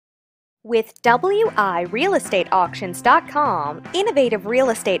With WIRealestateAuctions.com, innovative real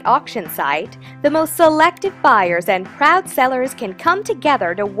estate auction site, the most selective buyers and proud sellers can come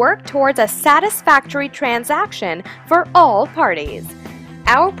together to work towards a satisfactory transaction for all parties.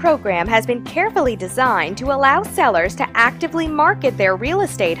 Our program has been carefully designed to allow sellers to actively market their real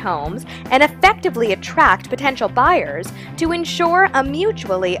estate homes and effectively attract potential buyers to ensure a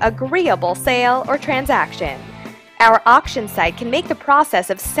mutually agreeable sale or transaction. Our auction site can make the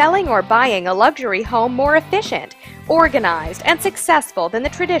process of selling or buying a luxury home more efficient, organized, and successful than the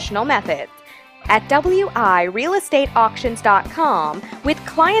traditional methods. At WIRealestateAuctions.com, with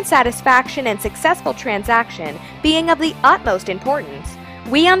client satisfaction and successful transaction being of the utmost importance,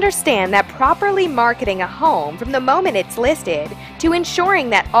 we understand that properly marketing a home from the moment it's listed to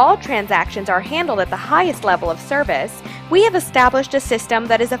ensuring that all transactions are handled at the highest level of service, we have established a system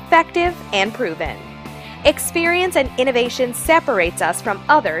that is effective and proven. Experience and innovation separates us from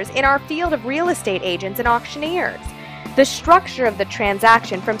others in our field of real estate agents and auctioneers. The structure of the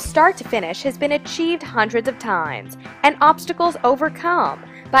transaction from start to finish has been achieved hundreds of times, and obstacles overcome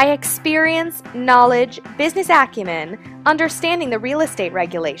by experience, knowledge, business acumen, understanding the real estate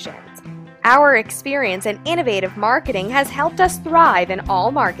regulations. Our experience and innovative marketing has helped us thrive in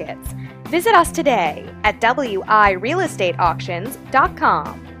all markets. Visit us today at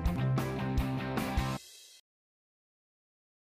WIRealestateAuctions.com.